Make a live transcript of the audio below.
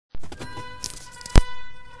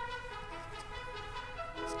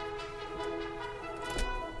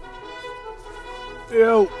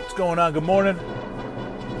Yo, what's going on? Good morning.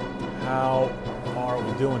 How are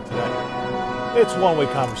we doing today? It's one-way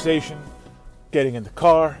conversation. Getting in the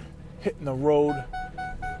car, hitting the road.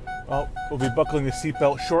 Oh, we'll be buckling the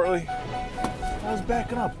seatbelt shortly. I was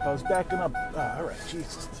backing up. All right,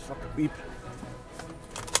 Jesus, the fucking beep.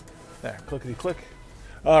 There, clickety click.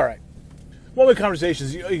 All right. One-way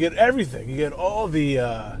conversations. You get everything. You get all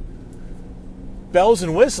the bells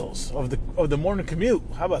and whistles of the morning commute.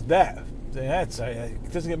 How about that? It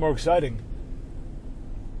doesn't get more exciting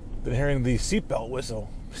than hearing the seatbelt whistle.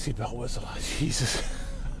 Seatbelt whistle. Jesus.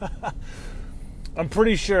 I'm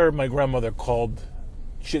pretty sure my grandmother called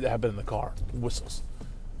shit that happened in the car whistles.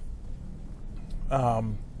 But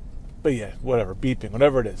yeah, whatever. Beeping,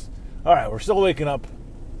 whatever it is. All right, we're still waking up.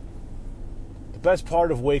 The best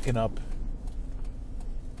part of waking up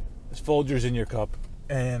is Folgers in your cup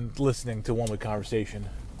and listening to one-way conversation.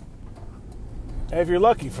 And if you're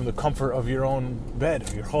lucky, from the comfort of your own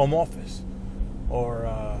bed, or your home office,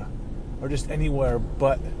 or just anywhere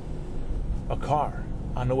but a car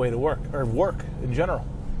on the way to work, or work in general.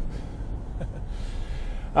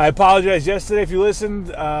 I apologize yesterday if you listened.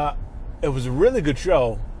 It was a really good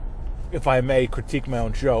show, if I may critique my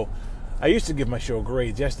own show. I used to give my show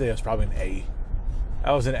grades. Yesterday I was probably an A.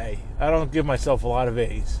 I was an A. I don't give myself a lot of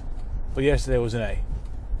A's, but yesterday was an A.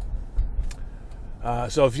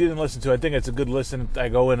 So if you didn't listen to it, I think it's a good listen. I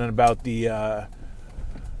go in and about the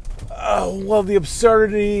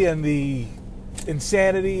absurdity and the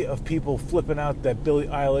insanity of people flipping out that Billie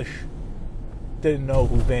Eilish didn't know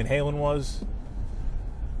who Van Halen was.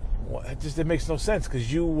 Well, it makes no sense,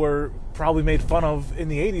 because you were probably made fun of in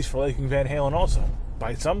the 80s for liking Van Halen also,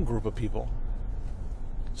 by some group of people.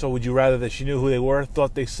 So would you rather that she knew who they were,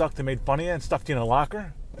 thought they sucked, and made fun of you, and stuffed you in a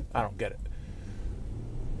locker? I don't get it.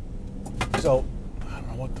 So I don't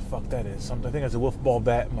know what the fuck that is. I think it's a wiffle ball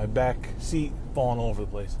bat in my back seat falling all over the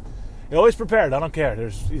place. You're always prepared. I don't care.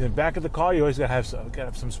 There's in the back of the car. You always gotta have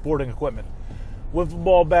some sporting equipment. Wiffle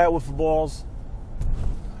ball bat, wiffle balls,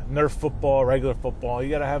 Nerf football, regular football. You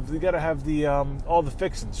gotta have the all the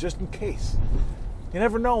fixings just in case. You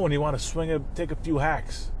never know when you want to take a few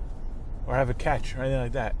hacks, or have a catch or anything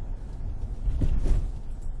like that.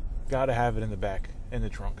 Gotta have it in the back, in the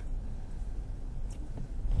trunk.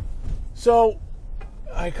 So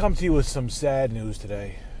I come to you with some sad news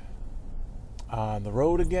today. On the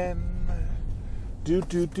road again. On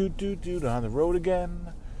the road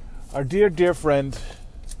again. Our dear friend,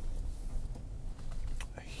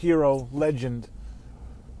 hero, legend.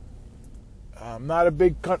 Not a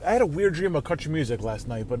big... I had a weird dream of country music last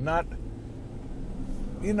night, but not...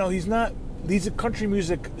 he's a country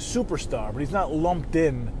music superstar, but he's not lumped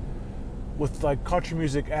in with like country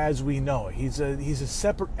music as we know it. He's a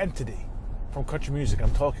separate entity from country music.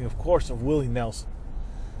 I'm talking, of course, of Willie Nelson.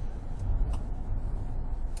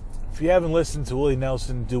 If you haven't listened to Willie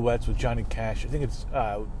Nelson duets with Johnny Cash, I think it's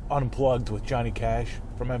Unplugged with Johnny Cash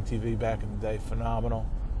from MTV back in the day. Phenomenal.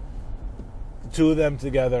 The two of them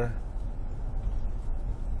together,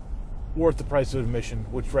 worth the price of admission,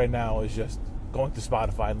 which right now is just going to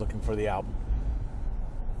Spotify and looking for the album.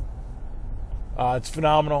 It's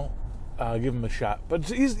phenomenal. Give him a shot. But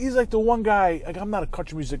he's like the one guy. Like, I'm not a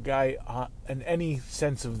country music guy in any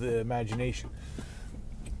sense of the imagination.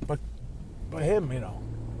 But him,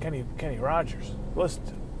 Kenny Rogers. Listen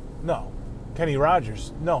to him. No. Kenny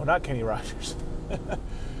Rogers. No, not Kenny Rogers.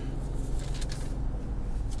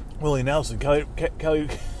 Willie Nelson. Kelly.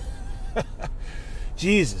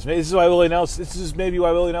 Jesus. This is maybe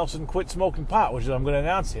why Willie Nelson quit smoking pot, which is what I'm going to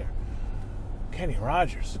announce here. Kenny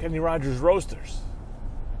Rogers. Kenny Rogers Roasters.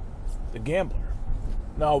 The Gambler.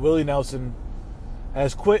 No, Willie Nelson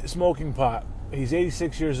has quit smoking pot. He's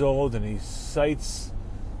 86 years old, and he cites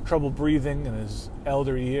trouble breathing in his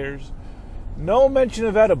elder years. No mention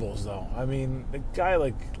of edibles, though. I mean, the guy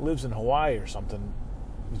lives in Hawaii or something.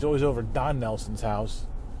 He's always over at Don Nelson's house,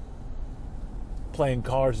 playing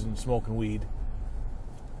cards and smoking weed.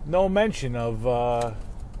 No mention of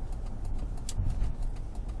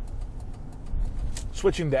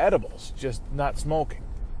switching to edibles, just not smoking.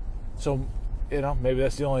 So, maybe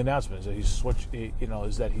that's the only announcement, is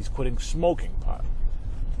that that he's quitting smoking pot.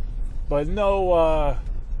 But no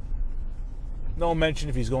mention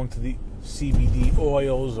if he's going to the CBD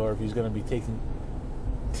oils, or if he's going to be taking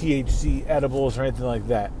THC edibles or anything like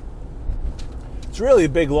that. It's really a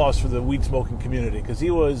big loss for the weed smoking community, because he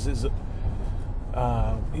was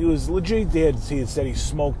legit. He had said he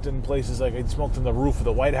smoked in places like he smoked on the roof of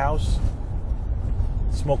the White House.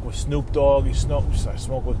 Smoked with Snoop Dogg. He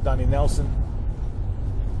smoked with Donnie Nelson.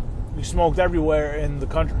 He smoked everywhere in the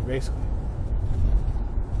country, basically.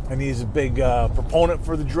 And he's a big proponent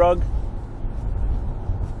for the drug.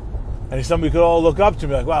 And somebody could all look up to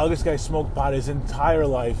me like, wow, this guy smoked pot his entire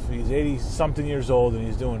life. He's 80-something years old and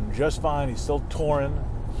he's doing just fine. He's still touring.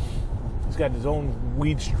 He's got his own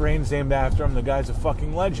weed strains named after him. The guy's a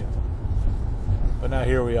fucking legend. But now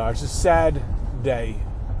here we are. It's a sad day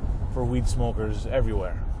for weed smokers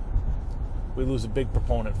everywhere. We lose a big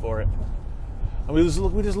proponent for it. And we just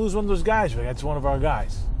lose one of those guys. That's one of our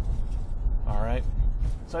guys. All right?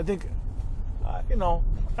 So I think, I don't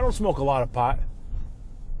smoke a lot of pot.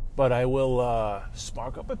 But I will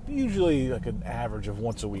spark up, but usually like an average of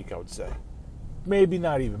once a week, I would say. Maybe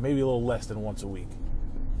not even, maybe a little less than once a week.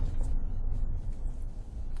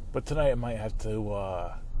 But tonight I might have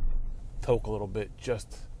to toke a little bit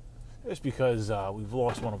just because we've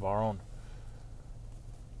lost one of our own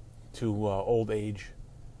to old age.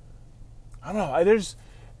 I don't know. I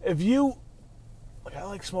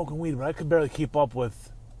like smoking weed, but I could barely keep up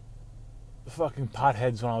with the fucking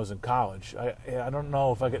potheads when I was in college. I don't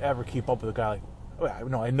know if I could ever keep up with a guy like...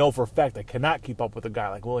 I know for a fact I cannot keep up with a guy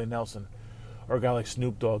like Willie Nelson or a guy like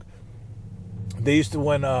Snoop Dogg. They used to,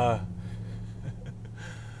 when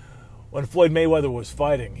Floyd Mayweather was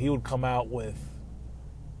fighting, he would come out with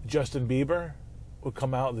Justin Bieber, would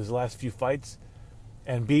come out with his last few fights,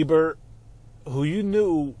 and Bieber, who you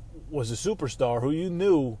knew was a superstar, who you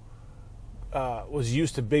knew was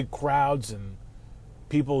used to big crowds and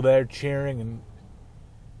people there cheering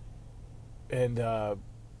and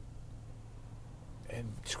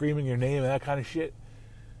screaming your name and that kind of shit.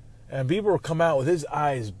 And Bieber would come out with his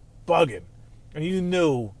eyes bugging, and you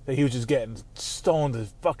knew that he was just getting stoned to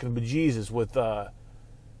fucking bejesus with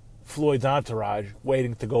Floyd's entourage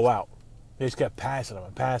waiting to go out. They just kept passing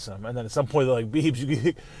him, and then at some point they're like,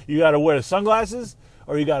 "Biebs, you got to wear the sunglasses,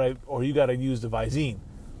 or you got to use the Visine,"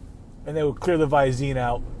 and they would clear the Visine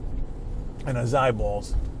out and his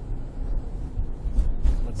eyeballs.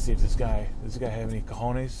 Let's see if does this guy have any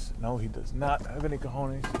cojones? No, he does not have any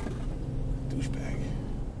cojones. Douchebag.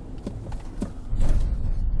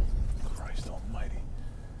 Christ almighty.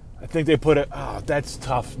 I think they put that's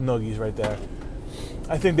tough noogies right there.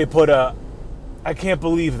 I think they put I can't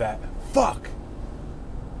believe that. Fuck.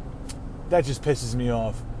 That just pisses me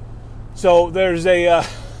off. So there's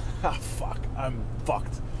fuck, I'm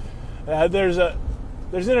fucked. There's an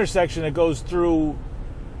intersection that goes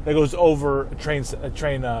over train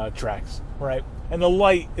tracks, right? And the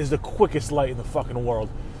light is the quickest light in the fucking world.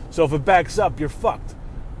 So if it backs up, you're fucked.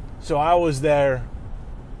 So I was there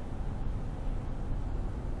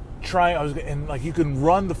you can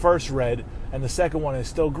run the first red, and the second one is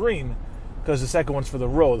still green because the second one's for the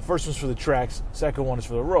road. The first one's for the tracks, the second one is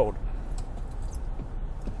for the road.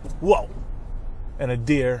 Whoa! And a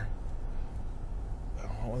deer.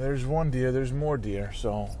 Oh, there's one deer, there's more deer.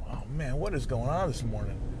 So, oh man, what is going on this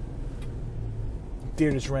morning?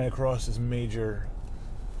 Deer just ran across this major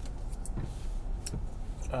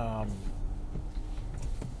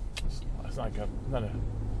it's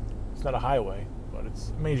not a highway, but it's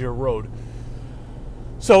a major road.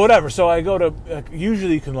 So whatever. So I go to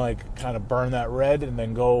usually you can kind of burn that red and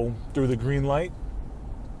then go through the green light.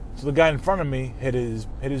 So the guy in front of me hit his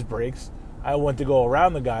brakes. I went to go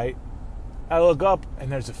around the guy. I look up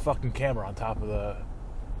and there's a fucking camera on top of the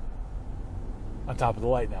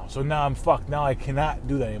light now. So now I'm fucked. Now I cannot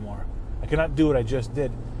do that anymore. I cannot do what I just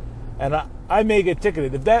did. And I may get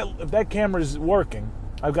ticketed. If that camera is working,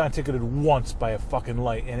 I've gotten ticketed once by a fucking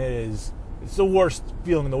light, and it's the worst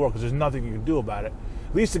feeling in the world because there's nothing you can do about it.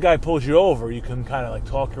 At least the guy pulls you over, you can kind of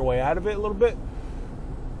talk your way out of it a little bit.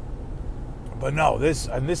 But no,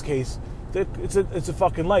 in this case, it's a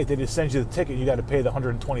fucking light. They just send you the ticket. You got to pay the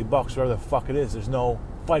 $120, whatever the fuck it is. There's no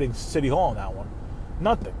fighting City Hall on that one.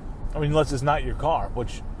 Nothing. I mean, unless it's not your car,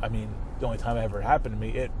 which, I mean, the only time it ever happened to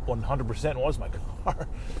me, it 100% was my car.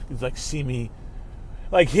 It's see me.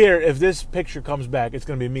 Here, if this picture comes back, it's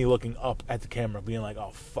going to be me looking up at the camera, being like,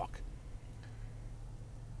 oh, fuck.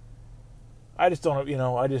 I just don't,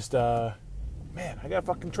 man, I got a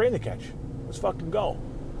fucking train to catch. Let's fucking go.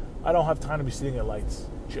 I don't have time to be sitting at lights,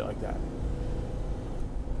 shit like that.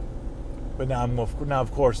 But now,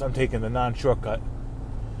 of course, I'm taking the non-shortcut.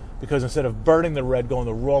 Because instead of burning the red, going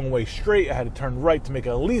the wrong way straight, I had to turn right to make it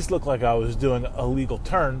at least look like I was doing a legal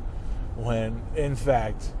turn. When, in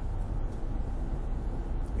fact,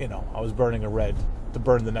 I was burning a red to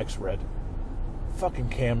burn the next red. Fucking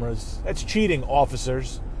cameras. That's cheating,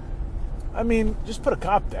 officers. I mean, just put a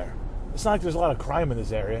cop there. It's not like there's a lot of crime in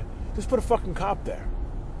this area. Just put a fucking cop there.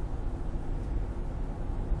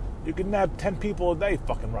 You can nab 10 people a day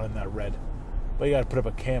fucking running that red. But you gotta put up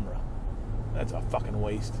a camera. That's a fucking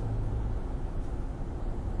waste.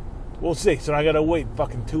 We'll see. So I gotta wait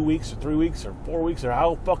fucking 2 weeks or 3 weeks or 4 weeks or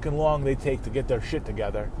how fucking long they take to get their shit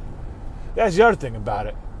together. That's the other thing about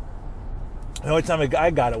it. The only time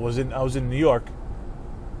I got it was I was in New York.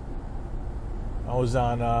 I was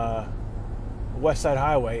on West Side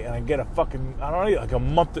Highway, and I get a fucking, I don't know, like a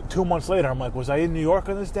month, 2 months later, I'm like, was I in New York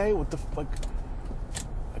on this day? What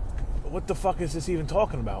the fuck is this even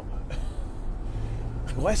talking about?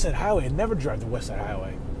 West Side Highway, I never drive the West Side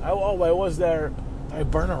Highway. I was there, did I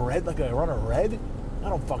burn a red, like I run a red? I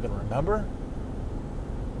don't fucking remember.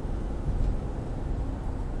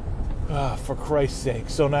 Ah, for Christ's sake.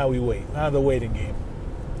 So now we wait. Now the waiting game.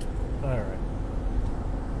 Alright.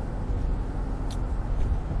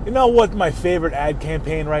 You know what my favorite ad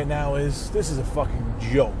campaign right now is? This is a fucking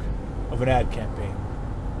joke of an ad campaign.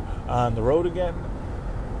 On the road again.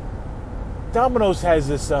 Domino's has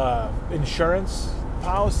this insurance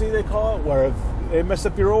policy, they call it, where if they mess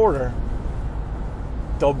up your order,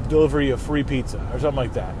 they'll deliver you a free pizza or something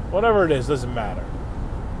like that. Whatever it is, doesn't matter.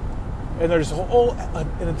 And there's an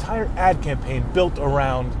entire ad campaign built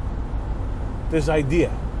around this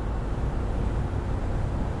idea.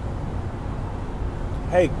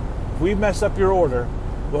 Hey, if we mess up your order,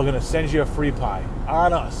 we're going to send you a free pie.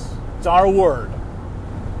 On us. It's our word.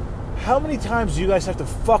 How many times do you guys have to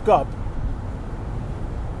fuck up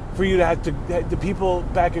for you to have the people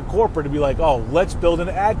back at corporate to be like, oh, let's build an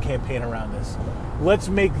ad campaign around this. Let's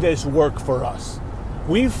make this work for us.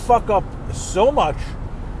 We fuck up so much,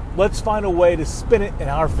 let's find a way to spin it in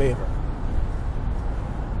our favor.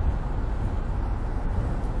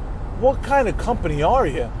 What kind of company are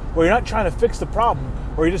you where you're not trying to fix the problem,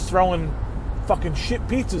 or you're just throwing fucking shit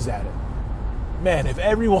pizzas at it? Man, if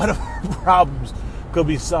every one of our problems could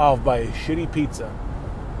be solved by a shitty pizza,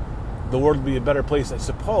 the world would be a better place, I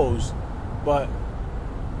suppose. But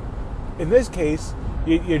in this case,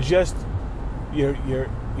 you're delivering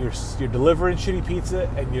shitty pizza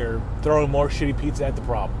and you're throwing more shitty pizza at the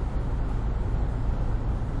problem.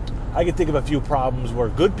 I can think of a few problems where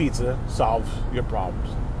good pizza solves your problems.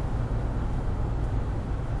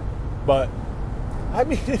 But I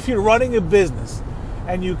mean, if you're running a business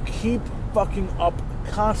and you keep fucking up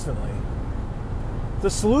constantly, the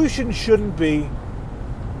solution shouldn't be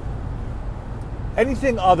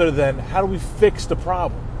anything other than how do we fix the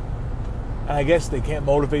problem. And I guess they can't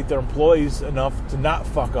motivate their employees enough to not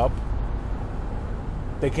fuck up.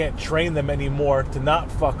 They can't train them anymore to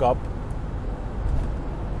not fuck up.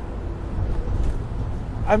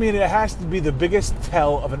 I mean, it has to be the biggest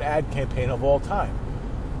tell of an ad campaign of all time.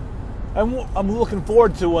 I'm looking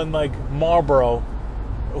forward to when, like, Marlboro,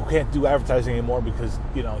 who can't do advertising anymore because,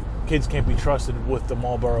 you know, kids can't be trusted with the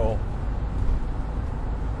Marlboro.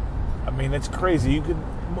 I mean, it's crazy. You can,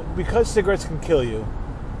 because cigarettes can kill you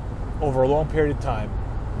over a long period of time,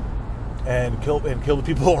 and kill the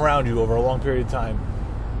people around you over a long period of time,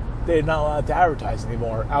 they're not allowed to advertise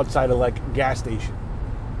anymore outside of, like, gas station.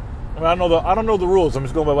 I mean, I don't know the rules. I'm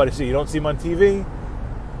just going by what I see. You don't see them on TV.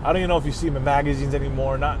 I don't even know if you see them in magazines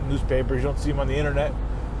anymore, not in newspapers. You don't see them on the internet,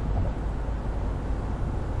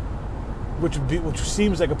 which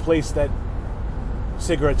seems like a place that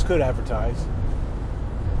cigarettes could advertise.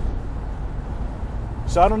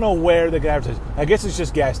 So I don't know where they can advertise. I guess it's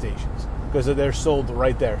just gas stations because they're sold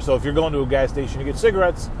right there. So if you're going to a gas station to get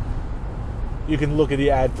cigarettes, you can look at the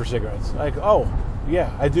ad for cigarettes. Like, oh,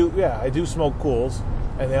 yeah, I do smoke Cools,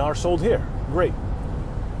 and they are sold here. Great.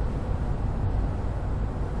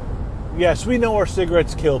 Yes, we know our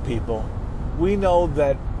cigarettes kill people. We know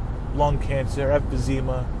that lung cancer,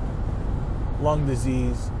 emphysema, lung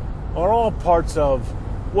disease are all parts of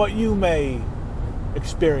what you may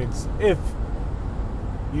experience if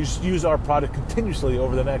you use our product continuously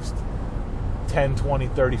over the next 10, 20,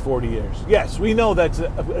 30, 40 years. Yes, we know that's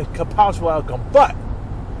a possible outcome, but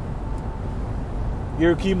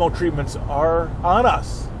your chemo treatments are on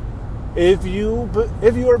us. If you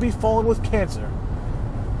are befallen with cancer,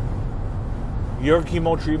 your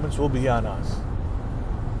chemo treatments will be on us.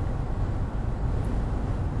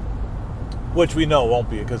 Which we know won't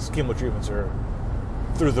be, because chemo treatments are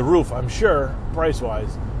through the roof, I'm sure,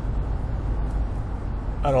 price-wise.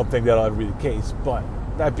 I don't think that'll ever be the case. But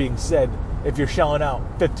that being said, if you're shelling out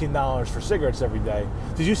 $15 for cigarettes every day,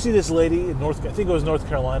 did you see this lady in I think it was North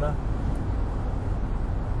Carolina?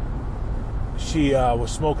 She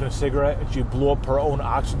was smoking a cigarette and she blew up her own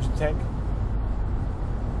oxygen tank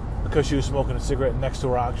because she was smoking a cigarette next to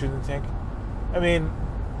her oxygen tank. I mean,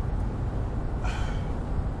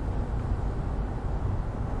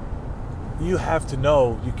 you have to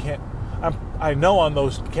know you can't. I know on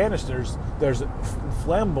those canisters there's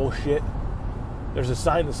flammable shit. There's a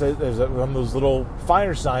sign that says there's one of those little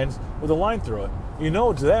fire signs with a line through it. You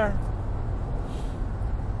know it's there.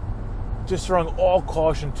 Just throwing all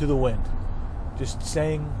caution to the wind. Just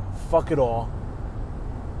saying fuck it all.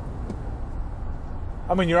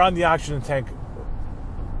 I mean, you're on the oxygen tank,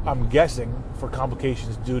 I'm guessing, for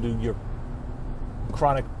complications due to your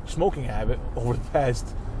chronic smoking habit over the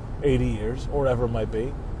past 80 years, or whatever it might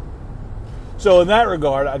be. So in that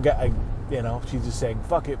regard, she's just saying,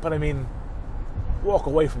 fuck it. But I mean, walk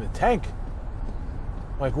away from the tank.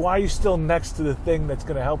 Like, why are you still next to the thing that's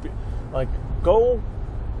going to help you? Like, go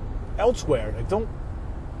elsewhere. Like, don't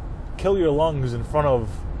kill your lungs in front of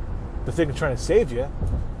the thing that's trying to save you.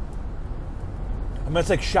 I mean, it's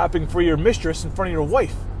like shopping for your mistress in front of your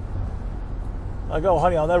wife. Like, oh,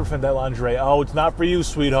 honey, I'll never find that lingerie. Oh, it's not for you,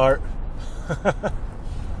 sweetheart.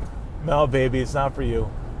 No, baby, it's not for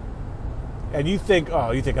you. And you think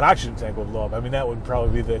an oxygen tank would blow up. I mean, that would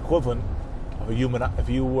probably be the equivalent of a human. If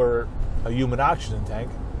you were a human oxygen tank,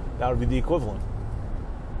 that would be the equivalent.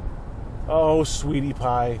 Oh, sweetie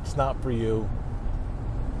pie, it's not for you.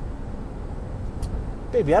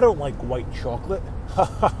 Baby, I don't like white chocolate.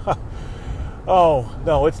 Oh,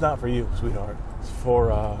 no, it's not for you, sweetheart. It's for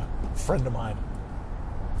a friend of mine.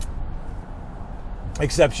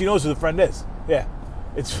 Except she knows who the friend is. Yeah.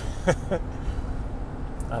 It's...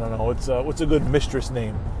 I don't know. What's a good mistress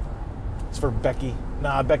name? It's for Becky.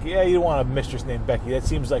 Nah, Becky. Yeah, you don't want a mistress named Becky. That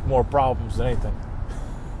seems like more problems than anything.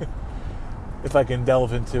 If I can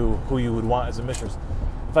delve into who you would want as a mistress.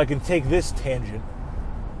 If I can take this tangent.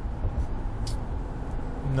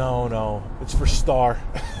 No. It's for Star.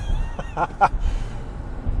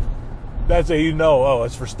 That's how you know. Oh,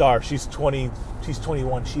 it's for Star. She's 20. She's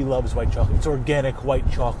 21. She loves white chocolate. It's organic white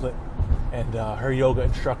chocolate. And her yoga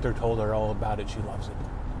instructor told her all about it. She loves it.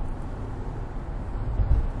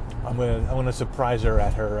 I'm gonna surprise her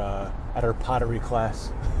at her pottery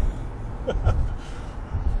class.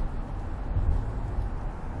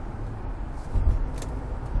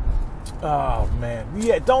 Oh man,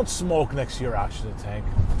 yeah. Don't smoke next to your oxygen tank.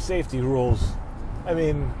 Safety rules. I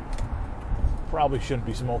mean, probably shouldn't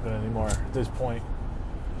be smoking anymore at this point.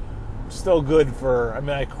 Still good for. I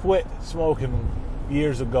mean, I quit smoking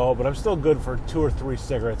years ago, but I'm still good for 2 or 3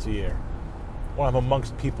 cigarettes a year when I'm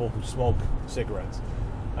amongst people who smoke cigarettes.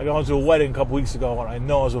 I got into a wedding a couple weeks ago, and I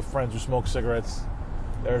know I was with friends who smoke cigarettes.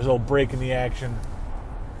 There's a little break in the action.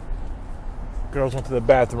 Girls went to the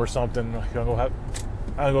bathroom or something. I'm gonna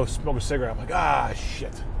go smoke a cigarette. I'm like,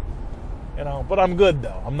 shit. But I'm good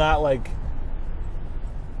though. I'm not like,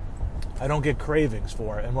 I don't get cravings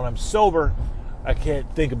for it. And when I'm sober, I can't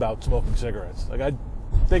think about smoking cigarettes. Like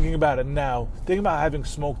thinking about it now, thinking about having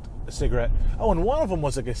smoked a cigarette. Oh, and one of them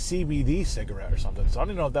was like a CBD cigarette or something. So I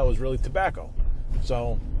didn't know if that was really tobacco.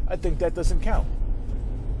 So I think that doesn't count.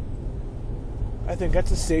 I think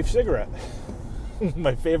that's a safe cigarette.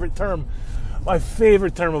 My favorite term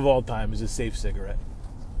of all time is a safe cigarette.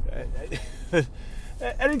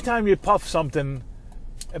 Anytime you puff something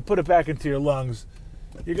and put it back into your lungs,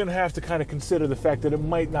 you're going to have to kind of consider the fact that it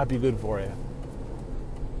might not be good for you.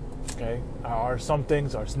 Okay? Are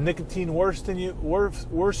nicotine worse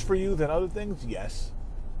for you than other things? Yes.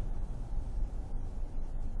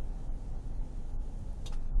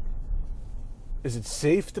 Is it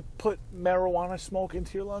safe to put marijuana smoke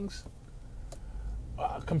into your lungs?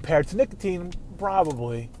 Compared to nicotine,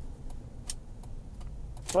 probably.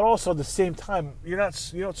 But also at the same time, you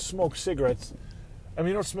don't smoke cigarettes. I mean,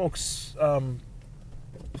 you don't smoke.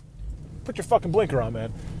 Put your fucking blinker on,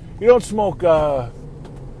 man. You don't smoke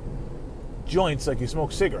joints like you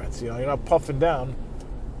smoke cigarettes. You're not puffing down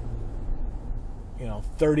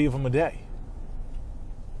 30 of them a day.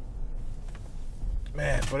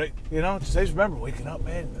 Man, but just remember waking up,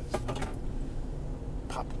 man.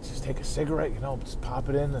 Just take a cigarette, just pop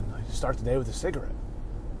it in and start the day with a cigarette.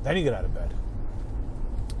 Then you get out of bed.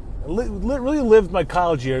 I really lived my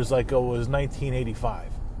college years like it was 1985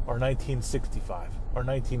 or 1965 or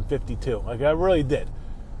 1952. Like I really did.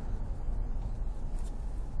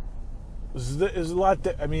 There's a lot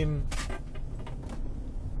that, I mean,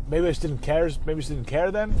 maybe I just didn't care. Maybe I just didn't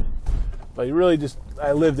care then. But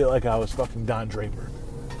I lived it like I was fucking Don Draper.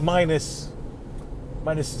 Minus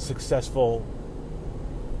the successful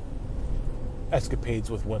escapades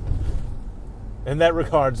with women. In that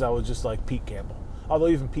regards, I was just like Pete Campbell. Although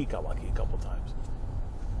even Pete got lucky a couple times.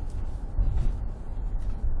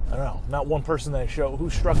 I don't know. Not one person that show who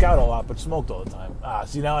struck out a lot but smoked all the time.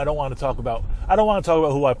 See, now I don't want to talk about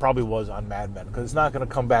who I probably was on Mad Men, because it's not going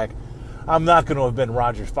to come back. I'm not going to have been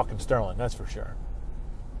Roger fucking Sterling, that's for sure.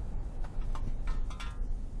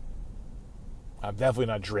 I'm definitely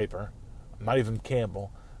not Draper. I'm not even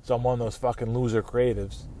Campbell. So I'm one of those fucking loser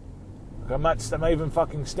creatives. I'm not even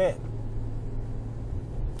fucking Stan.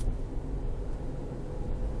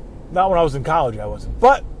 Not when I was in college, I wasn't.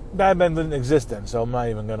 But Bad Men didn't exist then, so I'm not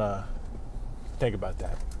even going to think about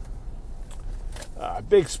that.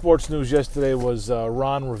 Big sports news yesterday was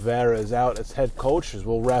Ron Rivera is out as head coach. As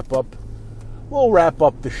we'll wrap up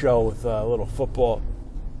the show with a little football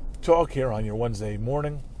talk here on your Wednesday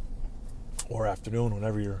morning or afternoon,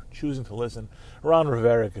 whenever you're choosing to listen. Ron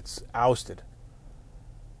Rivera gets ousted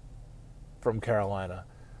from Carolina.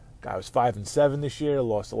 Guy was 5-7 this year.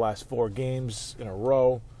 Lost the last 4 games in a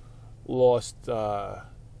row. Lost on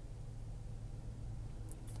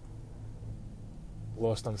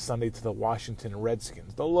Sunday to the Washington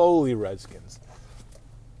Redskins, the lowly Redskins.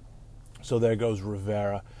 So there goes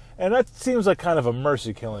Rivera. And that seems like kind of a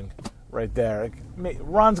mercy killing right there.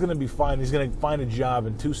 Ron's going to be fine. He's going to find a job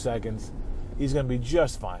in 2 seconds. He's going to be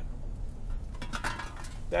just fine.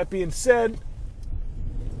 That being said,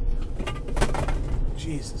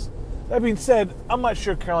 I'm not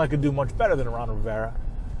sure Carolina could do much better than Ron Rivera.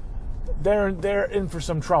 They're in for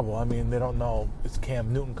some trouble. I mean, they don't know. Is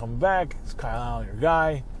Cam Newton coming back? Is Kyle Allen your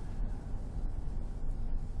guy?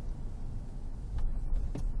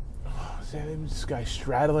 This guy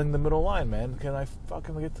straddling the middle line, man. Can I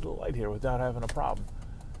fucking get to the light here without having a problem?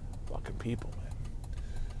 Fucking people, man.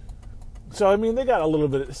 So, I mean, they got a little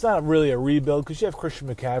bit. It's not really a rebuild because you have Christian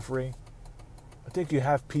McCaffrey. I think you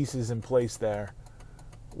have pieces in place there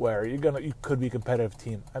where you could be a competitive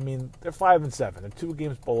team. I mean, they're 5-7. They're 2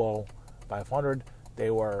 games below 500. They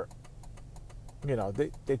were, they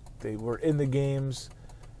were in the games.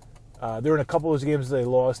 They were in a couple of those games they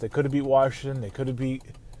lost. They could have beat Washington. They could have beat.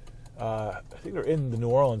 I think they're in the New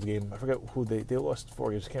Orleans game. I forget who they lost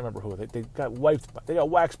 4 games. Can't remember who. They got wiped. They got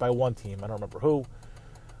waxed by one team. I don't remember who.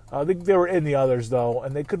 I think they were in the others though,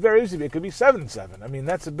 and they could very easily. It could be 7-7. I mean,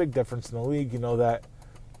 that's a big difference in the league. You know that.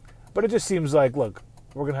 But it just seems like, look,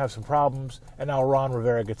 we're going to have some problems, and now Ron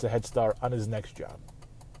Rivera gets a head start on his next job.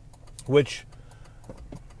 Which,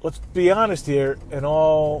 let's be honest here, in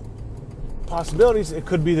all possibilities, it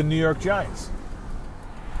could be the New York Giants.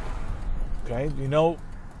 Okay,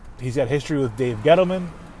 he's got history with Dave Gettleman.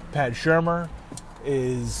 Pat Shurmur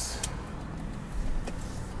is...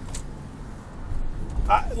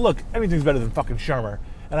 look, anything's better than fucking Shurmur,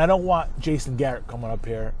 and I don't want Jason Garrett coming up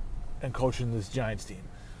here and coaching this Giants team.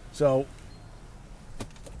 So...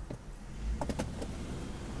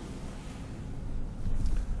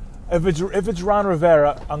 If it's Ron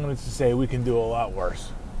Rivera, I'm going to say we can do a lot worse.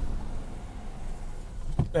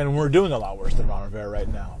 And we're doing a lot worse than Ron Rivera right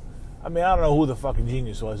now. I mean, I don't know who the fucking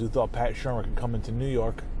genius was who thought Pat Shurmur could come into New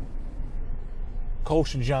York,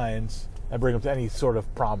 coach the Giants, and bring him to any sort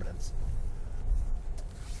of prominence.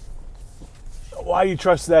 Why you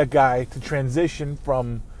trust that guy to transition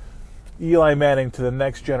from Eli Manning to the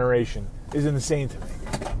next generation is insane to me.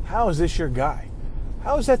 How is this your guy?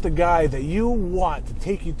 How is that the guy that you want to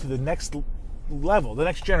take you to the next level, the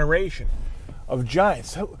next generation of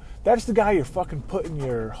Giants? That's the guy you're fucking putting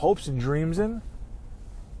your hopes and dreams in?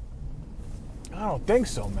 I don't think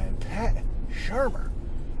so, man. Pat Shurmur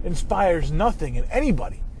inspires nothing in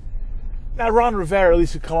anybody. Now, Ron Rivera at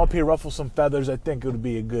least could come up here, ruffle some feathers. I think it would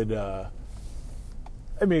be a good, a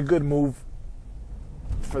good move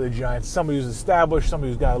for the Giants. Somebody who's established,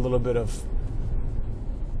 somebody who's got a little bit of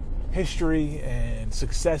history and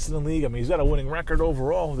success in the league. I mean, he's got a winning record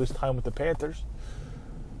overall this time with the Panthers.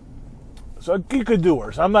 So he could do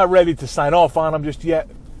worse. I'm not ready to sign off on him just yet,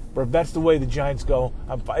 but if that's the way the Giants go,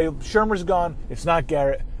 Shermer's gone. It's not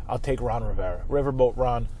Garrett. I'll take Ron Rivera. Riverboat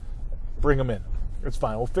Ron, bring him in. It's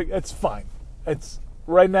fine. It's fine. It's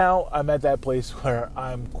right now. I'm at that place where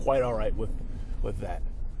I'm quite all right with that.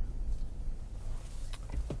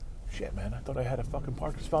 Shit, man. I thought I had a fucking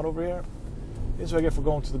parking spot over here. This is what I get for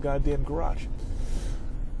going to the goddamn garage.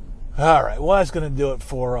 All right. Well, that's gonna do it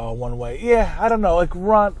for one way. Yeah, I don't know. Like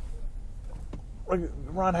Ron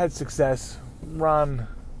had success. Ron.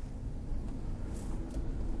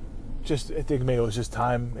 I think maybe it was just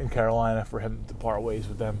time in Carolina for him to part ways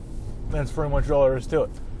with them. That's pretty much all there is to it.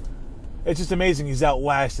 It's just amazing he's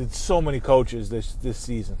outlasted so many coaches this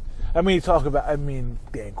season. I mean,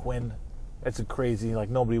 Dan Quinn. That's a crazy,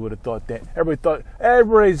 nobody would have thought that.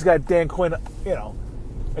 Everybody's got Dan Quinn,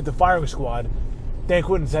 at the firing squad. Dan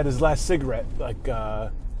Quinn's had his last cigarette,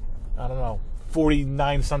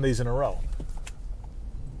 49 Sundays in a row.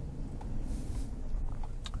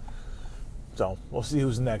 So, we'll see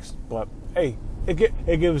who's next. But, hey,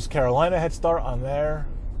 it gives Carolina a head start on their,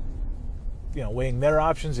 weighing their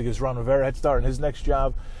options. It gives Ron Rivera a head start on his next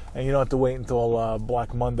job. And you don't have to wait until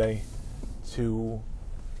Black Monday to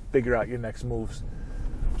figure out your next moves.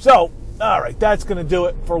 So, all right, that's going to do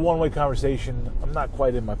it for a one-way conversation. I'm not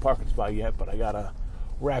quite in my parking spot yet, but I got to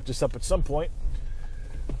wrap this up at some point.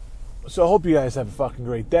 So I hope you guys have a fucking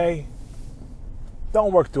great day.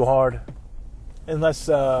 Don't work too hard. Unless,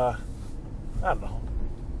 I don't know.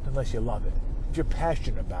 Unless you love it. If you're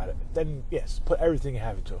passionate about it, then yes, put everything you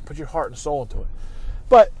have into it. Put your heart and soul into it.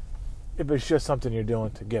 But if it's just something you're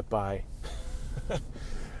doing to get by,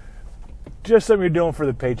 just something you're doing for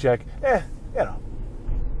the paycheck,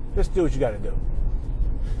 just do what you got to do.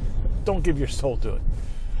 Don't give your soul to it.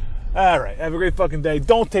 All right, have a great fucking day.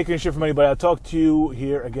 Don't take any shit from anybody. I'll talk to you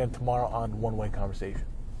here again tomorrow on One Way Conversation.